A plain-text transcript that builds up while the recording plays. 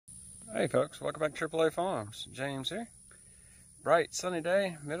Hey folks, welcome back to AAA Farms. James here. Bright sunny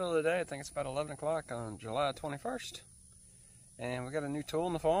day, middle of the day. I think it's about 11 o'clock on July 21st. And we got a new tool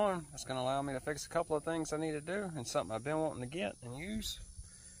in the farm that's going to allow me to fix a couple of things I need to do and something I've been wanting to get and use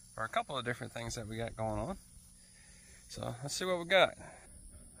for a couple of different things that we got going on. So let's see what we got.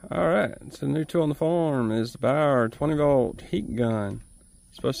 Alright, so the new tool in the farm is the Bauer 20V heat gun.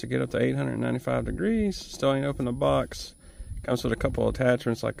 It's supposed to get up to 895 degrees. Still ain't opened the box. Comes with a couple of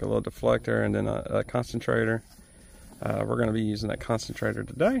attachments like a little deflector and then a concentrator. We're going to be using that concentrator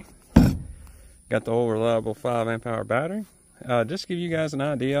today. Got the old reliable 5 amp hour battery. Just to give you guys an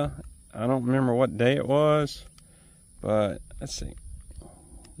idea, I don't remember what day it was, but let's see.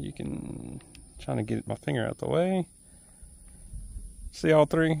 You can, trying to get my finger out the way. See all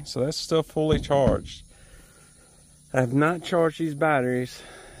three? So that's still fully charged. I have not charged these batteries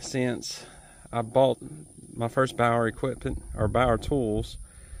since I bought my first Bauer equipment, or Bauer tools,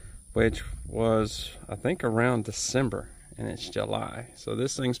 which was I think around December, and it's July. So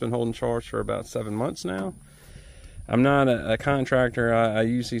this thing's been holding charge for about 7 months now. I'm not a contractor. I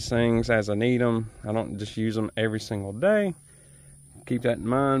use these things as I need them. I don't just use them every single day. Keep that in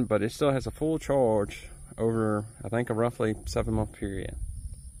mind, but it still has a full charge over I think a roughly 7-month period.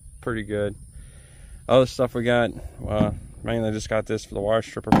 Pretty good. Other stuff we got, mainly just got this for the wire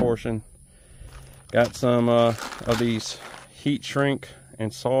stripper portion. Got some of these heat shrink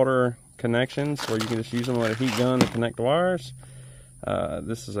and solder connections where you can just use them with a heat gun to connect the wires.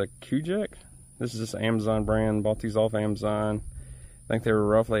 This is a QJEC. This is just an Amazon brand. Bought these off Amazon. I think they were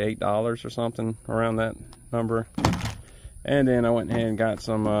roughly $8 or something, around that number. And then I went ahead and got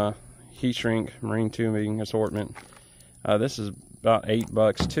some heat shrink marine tubing assortment. This is about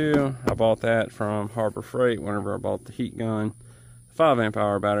 $8 too. I bought that from Harbor Freight whenever I bought the heat gun. 5 amp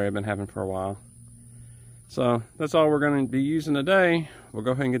hour battery I've been having for a while. So that's all we're going to be using today. We'll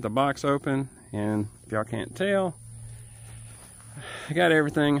go ahead and get the box open, and if y'all can't tell, I got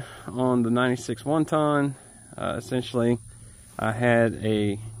everything on the 96 1-ton. Essentially, I had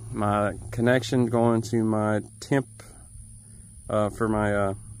my connection going to my Temp for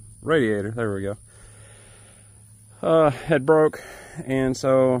my radiator. There we go. Had broke, and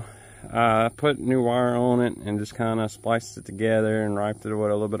so I put new wire on it and just kind of spliced it together and wrapped it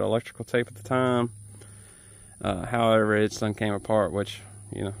with a little bit of electrical tape at the time. However, it done came apart, which,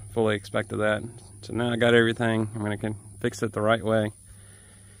 you know, fully expected that. So now I got everything. I'm going to fix it the right way.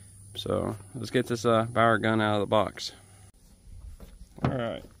 So let's get this Bauer gun out of the box.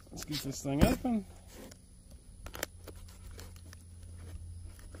 Alright, let's get this thing open.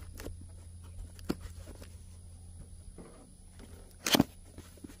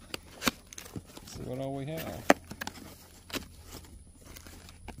 Let's see what all we have.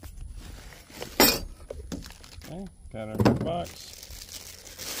 Okay, got our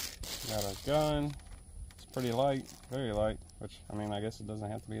box, got our gun. It's pretty light, very light, which, I mean, I guess it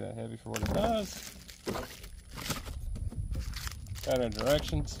doesn't have to be that heavy for what it does. Got our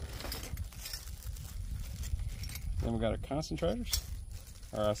directions. Then we got our concentrators,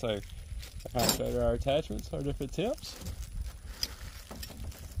 or I say the concentrator, our attachments, our different tips.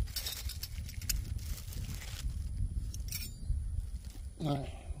 Alright,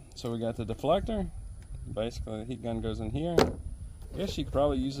 so we got the deflector. Basically, the heat gun goes in here. I guess you could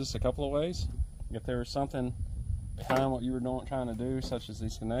probably use this a couple of ways. If there was something behind what you were trying to do, such as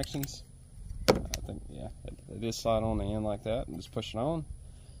these connections, I think, yeah, it is slide on the end like that and just push it on.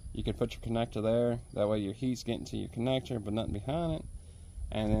 You could put your connector there. That way your heat's getting to your connector, but nothing behind it.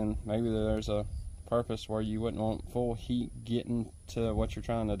 And then maybe there's a purpose where you wouldn't want full heat getting to what you're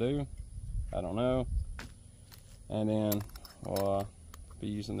trying to do. I don't know. And then we'll be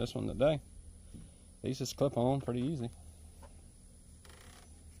using this one today. These just clip on pretty easy.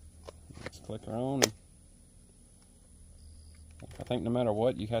 Just click her on. I think no matter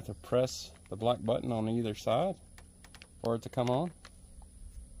what, you have to press the black button on either side for it to come on.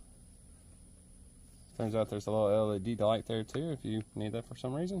 Turns out there's a little LED light there too if you need that for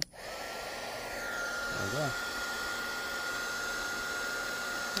some reason. There we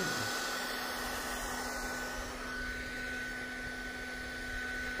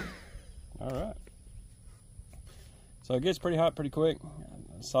go. Alright. So it gets pretty hot pretty quick.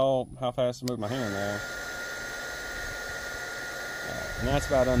 I saw how fast I moved my hand there. And that's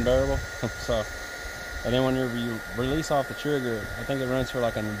about unbearable. So, and then whenever you release off the trigger, I think it runs for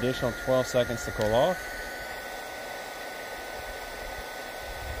like an additional 12 seconds to cool off.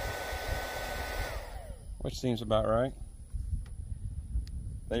 Which seems about right.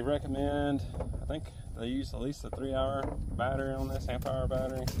 They recommend, I think they use at least a 3-hour battery on this, amp hour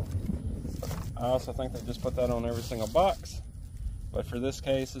battery. I also think they just put that on every single box. But for this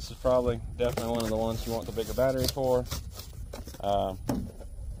case, this is probably definitely one of the ones you want the bigger battery for.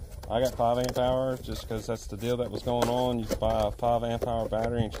 I got 5 amp hour just because that's the deal that was going on. You could buy a 5 amp hour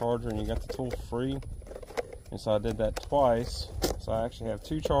battery and charger and you got the tool free. And so I did that twice. So I actually have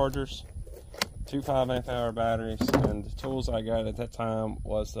 2 chargers, 2 5 amp hour batteries, and the tools I got at that time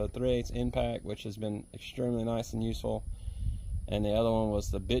was the 3/8 impact, which has been extremely nice and useful. And the other one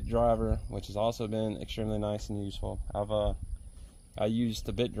was the bit driver, which has also been extremely nice and useful. I used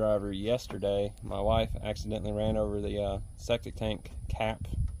the bit driver yesterday. My wife accidentally ran over the septic tank cap,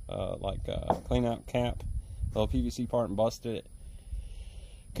 clean out cap, little PVC part, and busted it.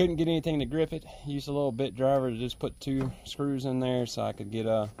 Couldn't get anything to grip it. Used a little bit driver to just put 2 screws in there so I could get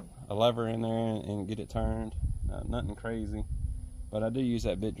a lever in there and get it turned. Nothing crazy, but I do use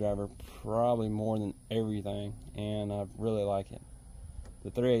that bit driver probably more than everything, and I really like it. The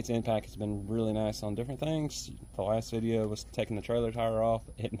 3/8 impact has been really nice on different things. The last video was taking the trailer tire off.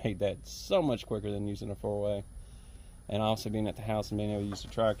 It made that so much quicker than using a 4-way. And also being at the house and being able to use the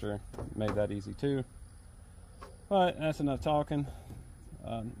tractor made that easy too. But that's enough talking.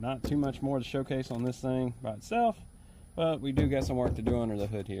 Not too much more to showcase on this thing by itself, but we do got some work to do under the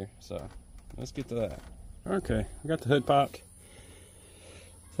hood here, so let's get to that. Okay, we got the hood popped.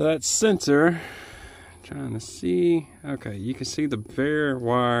 So that sensor, trying to see, okay, you can see the bare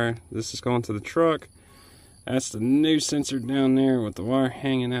wire. This is going to the truck. That's the new sensor down there with the wire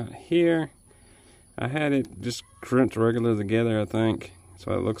hanging out here. I had it just crimped regular together, I think. That's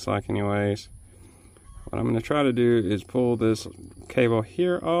what it looks like anyways. What I'm going to try to do is pull this cable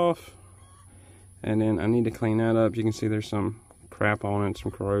here off, and then I need to clean that up. You can see there's some crap on it,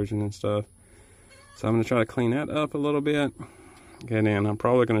 some corrosion and stuff. So I'm going to try to clean that up a little bit. Okay, then I'm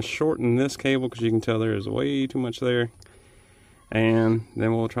probably going to shorten this cable because you can tell there is way too much there. And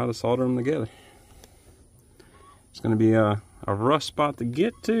then we'll try to solder them together. It's going to be a rough spot to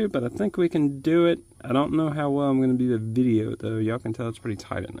get to, but I think we can do it. I don't know how well I'm going to do the video though. Y'all can tell it's pretty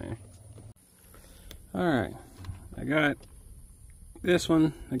tight in there. Alright, I got this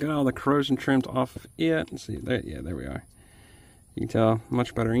one. I got all the corrosion trimmed off of it. Let's see, there, yeah, there we are. You can tell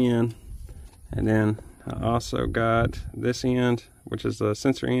much better end. And then I also got this end, which is the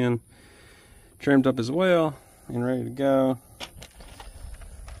sensor end, trimmed up as well and ready to go.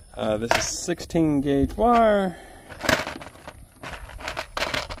 This is 16 gauge wire.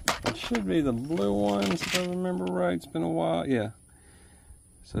 It should be the blue ones if I remember right. It's been a while. Yeah.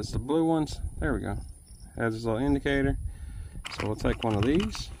 So it's the blue ones. There we go. Has this little indicator. So we'll take one of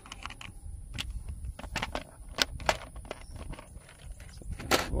these. Set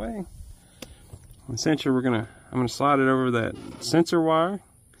that away. The sensor, I'm gonna slide it over that sensor wire,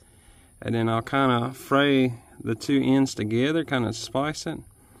 and then I'll kind of fray the 2 ends together, kind of splice it.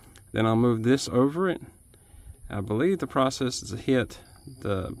 Then I'll move this over it. I believe the process is to hit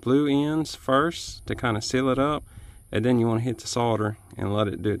the blue ends first to kind of seal it up, and then you want to hit the solder and let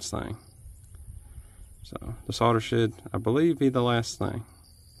it do its thing. So the solder should, I believe, be the last thing.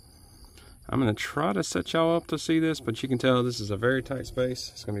 I'm going to try to set y'all up to see this, but you can tell this is a very tight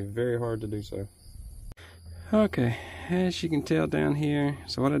space. It's going to be very hard to do so. Okay, as you can tell down here,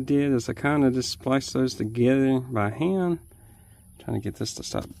 so what I did is I kind of just spliced those together by hand. Trying to get this to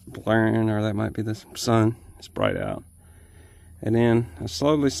stop blaring, or that might be the sun. It's bright out. And then I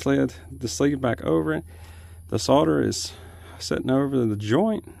slowly slid the sleeve back over it. The solder is sitting over the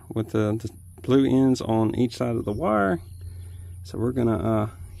joint with the blue ends on each side of the wire. So we're gonna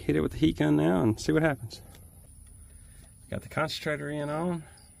hit it with the heat gun now and see what happens. Got the concentrator in on.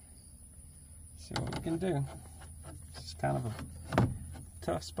 See what we can do. This is kind of a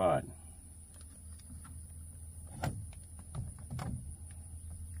tough spot.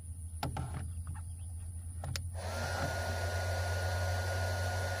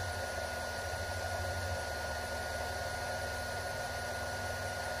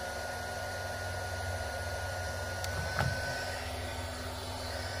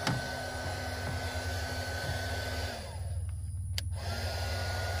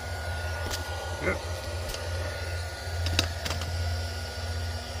 Yep.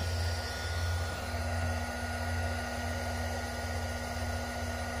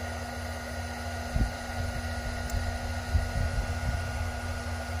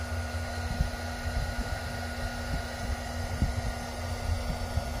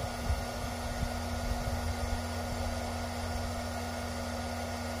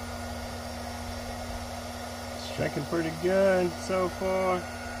 It's checking pretty good so far.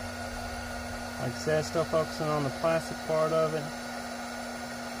 Like I said, still focusing on the plastic part of it.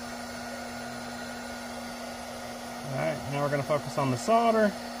 Alright, now we're going to focus on the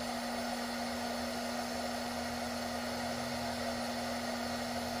solder.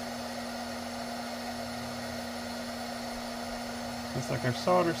 Looks like our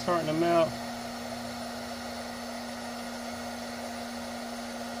solder's starting to melt.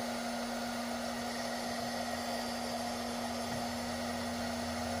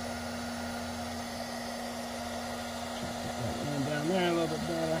 Down there a little bit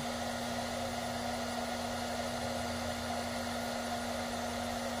better.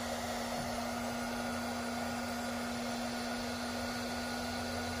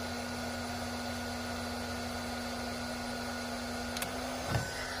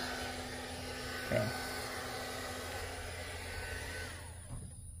 Okay.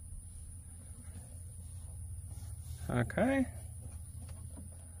 Okay.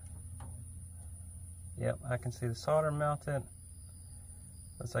 Yep, I can see the solder melted.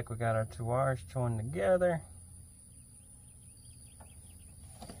 Looks like we got our two wires joined together.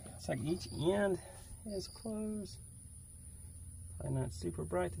 Looks like each end is closed. Probably not super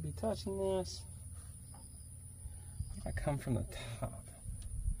bright to be touching this. If I come from the top.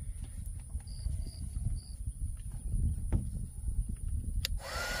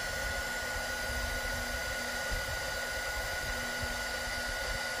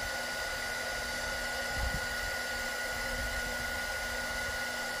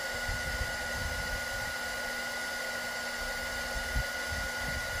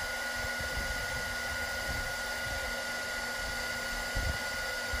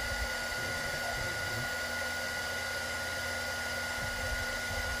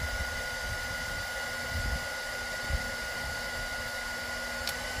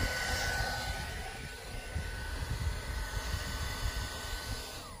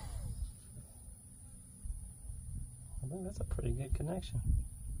 I think that's a pretty good connection.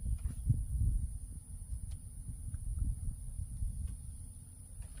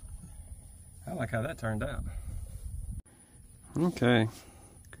 I like how that turned out. Okay,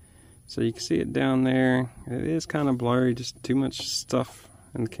 so you can see it down there. It is kind of blurry, just too much stuff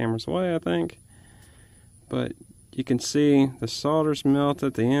in the camera's way, I think. But you can see the solder's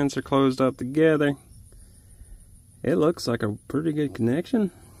melted, the ends are closed up together. It looks like a pretty good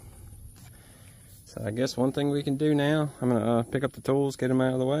connection. So I guess one thing we can do now, I'm gonna pick up the tools, get them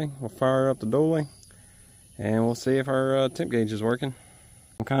out of the way. We'll fire up the dually, and we'll see if our temp gauge is working.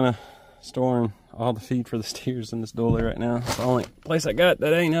 I'm kind of storing all the feed for the steers in this dually right now. It's the only place I got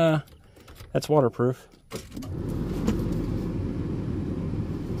that ain't that's waterproof.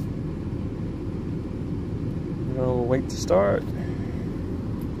 We'll wait to start.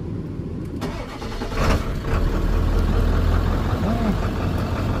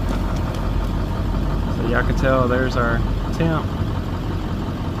 Y'all can tell there's our temp.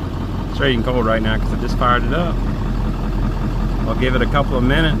 It's raging cold right now because I just fired it up. I'll give it a couple of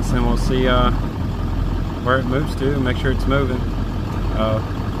minutes and we'll see where it moves to, make sure it's moving.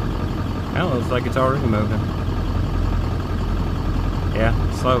 Kind of looks like it's already moving. Yeah,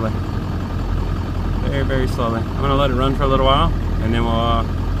 slowly. Very, very slowly. I'm going to let it run for a little while and then we'll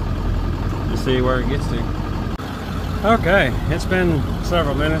just see where it gets to. Okay, it's been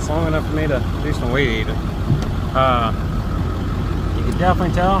several minutes, long enough for me to do some weed eating. You can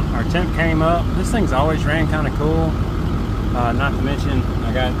definitely tell our temp came up. This thing's always ran kind of cool. Not to mention,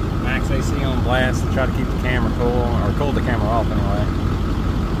 I got max AC on blast to try to keep the camera cool, or cool the camera off anyway.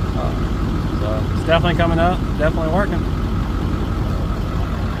 So it's definitely coming up, definitely working.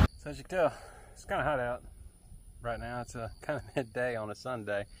 So as you can tell, it's kind of hot out right now. It's kind of midday on a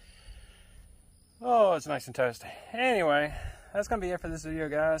Sunday. Oh, it's nice and toasty. Anyway, that's going to be it for this video,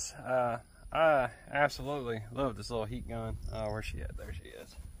 guys. I absolutely love this little heat gun. Where's she at? There she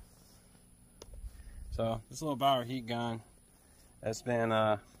is. So, this little Bauer heat gun, it's been,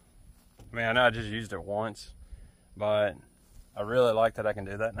 I mean, I know I just used it once, but I really like that I can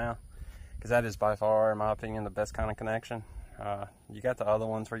do that now. Because that is by far, in my opinion, the best kind of connection. You got the other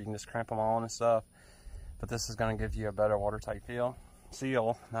ones where you can just crimp them on and stuff. But this is going to give you a better watertight feel.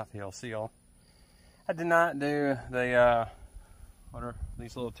 Seal. I did not do the, what are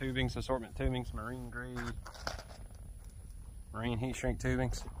these little tubings, assortment tubings, marine grade, marine heat shrink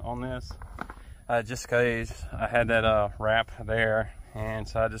tubings on this. Just because I had that wrap there, and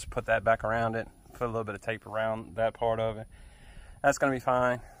so I just put that back around it, put a little bit of tape around that part of it. That's going to be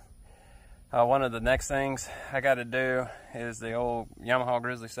fine. One of the next things I got to do is the old Yamaha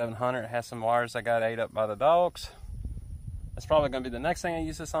Grizzly 700. It has some wires I got ate up by the dogs. That's probably going to be the next thing I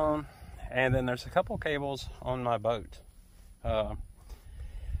use this on. And then there's a couple cables on my boat.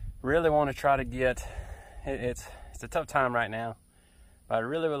 Really want to try to get, it's a tough time right now, but I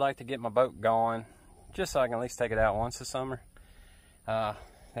really would like to get my boat going just so I can at least take it out once this summer.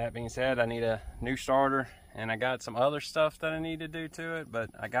 That being said, I need a new starter, and I got some other stuff that I need to do to it, but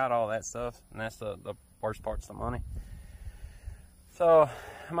I got all that stuff, and that's the worst part's the money. So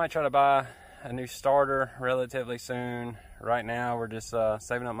I might try to buy a new starter relatively soon. Right now we're just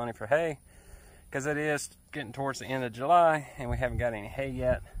saving up money for hay, because it is getting towards the end of July and we haven't got any hay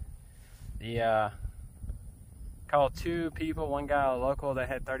yet. The called 2 people, one guy local that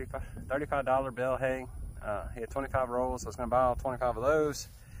had $35 bale hay. He had 25 rolls, so I was going to buy all 25 of those.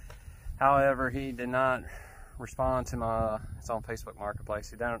 However, he did not respond to my, it's on Facebook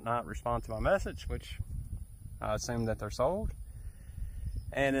Marketplace, he did not respond to my message, which I assume that they're sold.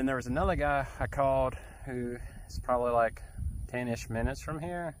 And then there was another guy I called who is probably like 10-ish minutes from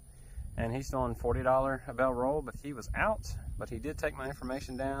here, and he's doing $40 a bale roll, but he was out. But he did take my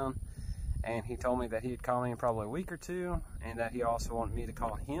information down, and he told me that he'd call me in probably a week or two, and that he also wanted me to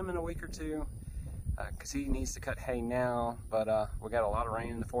call him in a week or two, because he needs to cut hay now. But we got a lot of rain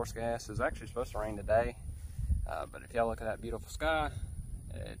in the forecast. It was actually supposed to rain today, but if y'all look at that beautiful sky,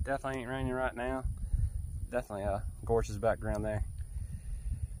 it definitely ain't raining right now. Definitely a gorgeous background there.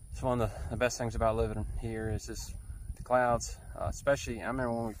 It's one of the best things about living here is just the clouds. Especially, I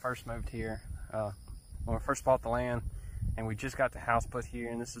remember when we first moved here, when we first bought the land, and we just got the house put here,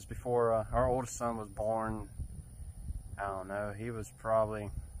 and this is before our oldest son was born. I don't know, he was probably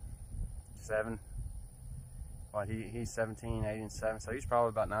 7. Well, he's 17, 8, and 7, so he's probably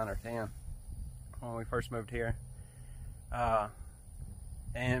about 9 or 10 when we first moved here. And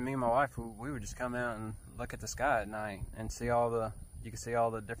me and my wife, we would just come out and look at the sky at night and see all the, you can see all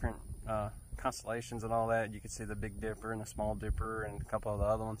the different constellations and all that. You could see the Big Dipper and the Small Dipper and a couple of the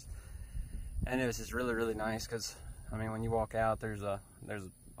other ones. And it was just really, really nice, because I mean, when you walk out, there's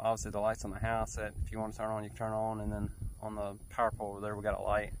obviously the lights on the house that if you want to turn on, you can turn on, and then on the power pole over there, we got a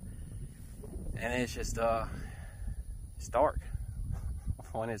light. And it's just it's dark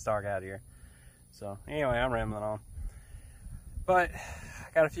when it's dark out here. So anyway, I'm rambling on. But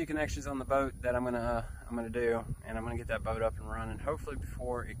I got a few connections on the boat that I'm gonna do, and I'm gonna get that boat up and running. Hopefully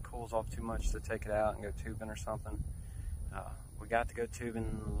before it cools off too much to take it out and go tubing or something. We got to go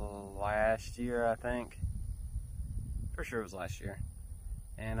tubing last year, I think. For sure it was last year.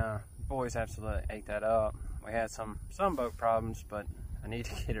 And boys absolutely ate that up. We had some boat problems, but I need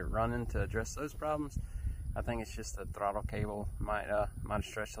to get it running to address those problems. I think it's just the throttle cable might have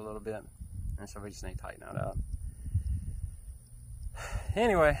stretched a little bit, and so we just need to tighten that up.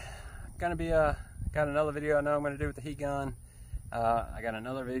 Anyway, gonna be got another video I know I'm gonna do with the heat gun. I got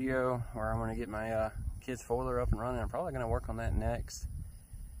another video where I'm gonna get my kids' foiler up and running. I'm probably gonna work on that next.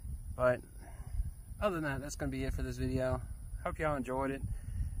 But other than that, that's gonna be it for this video. Hope y'all enjoyed it.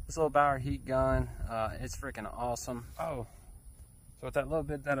 This little Bauer heat gun, it's freaking awesome. Oh, so with that little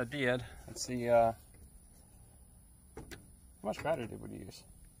bit that I did, let's see, how much battery did we use?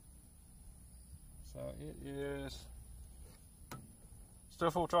 So it is still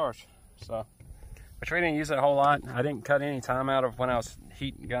full charge. So, which we didn't use it a whole lot. I didn't cut any time out of when I was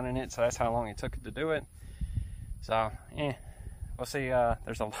heat gunning it, so that's how long it took to do it. So, we'll see.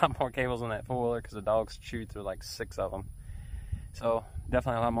 There's a lot more cables on that four-wheeler because the dogs chewed through like 6 of them. So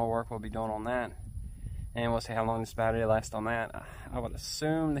definitely a lot more work we'll be doing on that. And we'll see how long this battery lasts on that. I would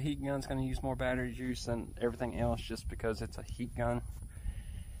assume the heat gun's going to use more battery juice than everything else just because it's a heat gun.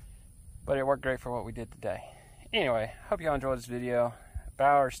 But it worked great for what we did today. Anyway, hope y'all enjoyed this video.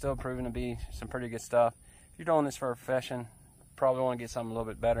 Bauer's still proving to be some pretty good stuff. If you're doing this for a profession, probably want to get something a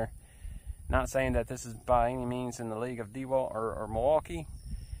little bit better. Not saying that this is by any means in the league of DeWalt or Milwaukee,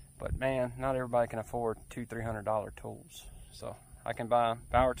 but man, not everybody can afford $200-300 tools. So I can buy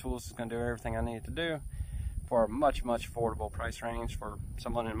Bauer tools. It's going to do everything I need it to do for a much affordable price range for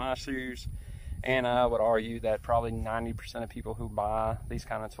someone in my shoes. And I would argue that probably 90% of people who buy these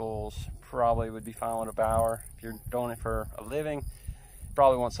kind of tools probably would be fine with a Bauer. If you're doing it for a living,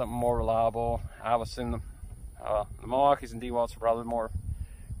 probably want something more reliable. I would assume the Milwaukees and DeWalts are probably more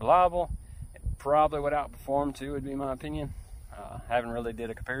reliable. It probably would outperform too, would be my opinion. Haven't really did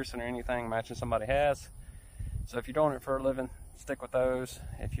a comparison or anything matching somebody has. So if you're doing it for a living, stick with those.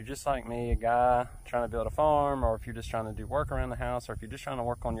 If you're just like me, a guy trying to build a farm, or if you're just trying to do work around the house, or if you're just trying to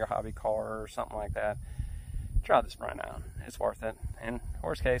work on your hobby car or something like that, try this brand out. It's worth it. And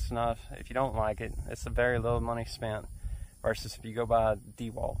worst case enough, if you don't like it, it's a very little money spent versus if you go buy a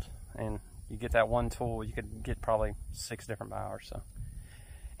DeWalt and you get that one tool, you could get probably 6 different Bauers. So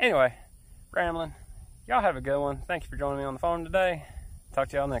anyway, rambling. Y'all have a good one. Thank you for joining me on the phone today. Talk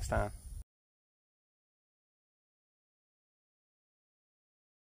to y'all next time.